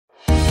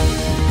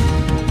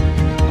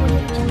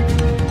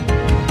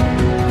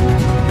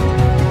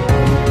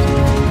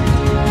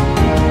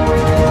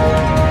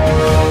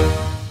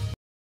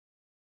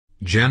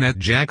Janet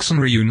Jackson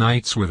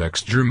reunites with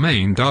ex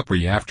Jermaine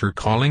Dupri after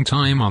calling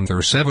time on their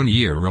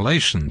 7-year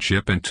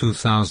relationship in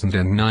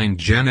 2009.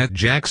 Janet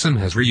Jackson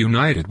has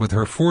reunited with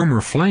her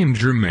former flame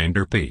Jermaine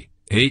Dupri,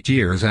 8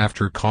 years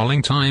after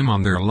calling time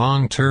on their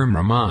long-term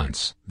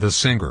romance. The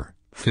singer,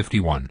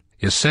 51,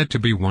 is said to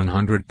be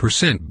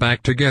 100%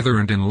 back together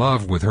and in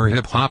love with her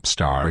hip-hop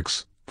star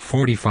ex,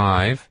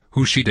 45,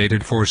 who she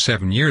dated for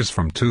 7 years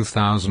from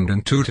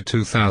 2002 to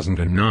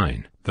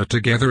 2009. The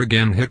Together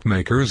Again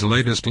hitmaker's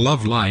latest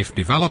love life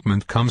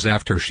development comes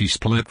after she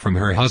split from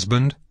her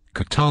husband,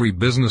 Qatari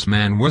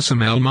businessman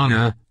Wissam El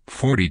Mana,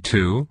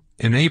 42,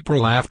 in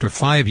April after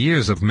 5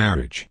 years of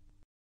marriage.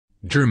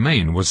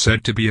 Jermaine was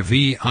said to be a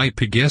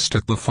VIP guest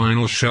at the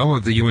final show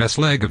of the U.S.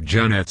 leg of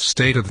Janet's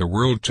State of the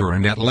World Tour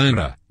in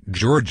Atlanta,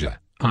 Georgia,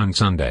 on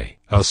Sunday.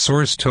 A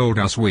source told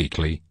Us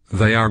Weekly,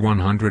 "They are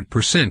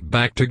 100%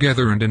 back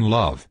together and in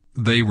love.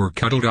 They were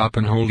cuddled up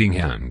and holding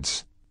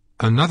hands."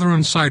 Another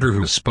insider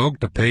who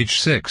spoke to Page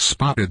 6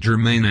 spotted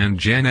Jermaine and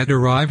Janet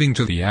arriving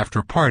to the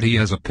after-party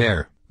as a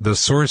pair. The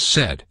source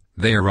said,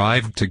 "They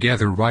arrived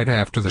together right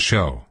after the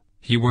show.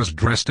 He was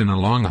dressed in a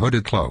long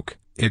hooded cloak.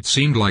 It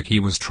seemed like he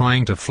was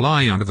trying to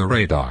fly under the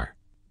radar."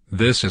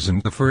 This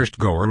isn't the first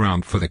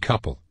go-around for the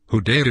couple,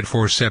 who dated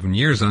for 7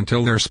 years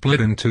until their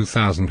split in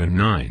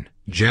 2009.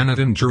 Janet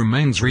and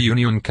Jermaine's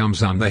reunion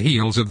comes on the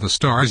heels of the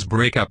star's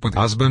breakup with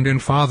husband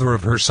and father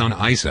of her son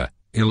Isa,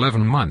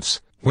 11 months,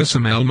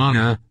 Wissam El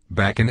Mana,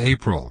 back in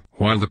April.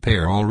 While the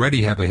pair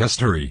already have a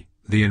history,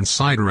 the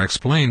insider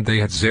explained they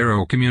had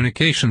zero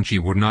communication. She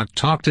would not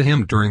talk to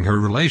him during her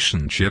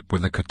relationship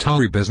with the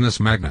Qatari business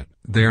magnate.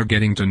 "They're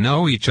getting to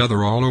know each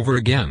other all over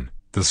again,"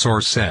 the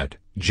source said.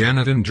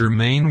 Janet and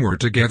Jermaine were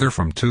together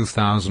from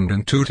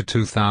 2002 to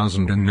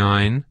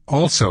 2009,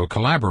 also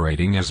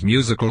collaborating as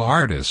musical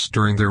artists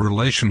during their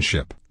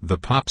relationship. The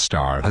pop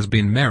star has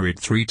been married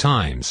 3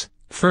 times.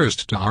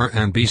 First to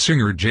R&B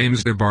singer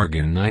James DeBarge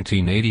in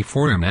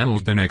 1984 and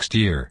annulled the next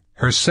year.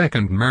 Her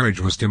second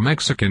marriage was to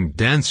Mexican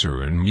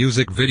dancer and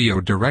music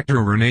video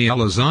director Rene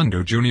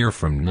Elizondo Jr.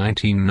 from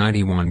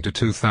 1991 to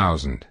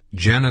 2000.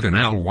 Janet and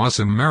Al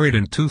Wissam married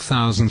in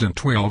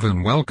 2012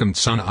 and welcomed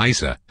son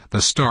Isa,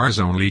 the star's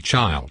only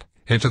child,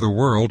 into the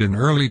world in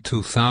early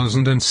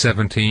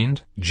 2017.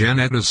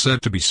 Janet is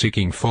said to be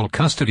seeking full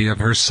custody of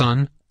her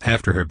son,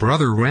 after her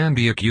brother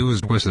Randy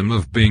accused Wissam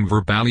of being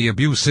verbally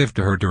abusive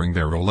to her during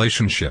their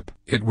relationship.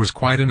 "It was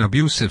quite an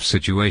abusive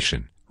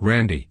situation,"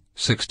 Randy,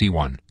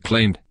 61,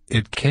 claimed.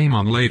 "It came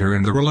on later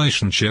in the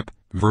relationship,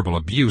 verbal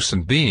abuse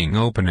and being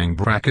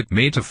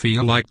 (made to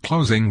feel like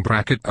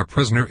 (a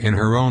prisoner in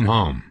her own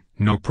home.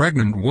 No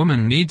pregnant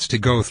woman needs to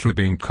go through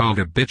being called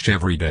a bitch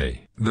every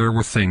day. There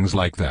were things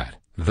like that.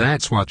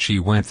 That's what she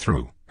went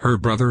through," her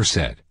brother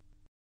said.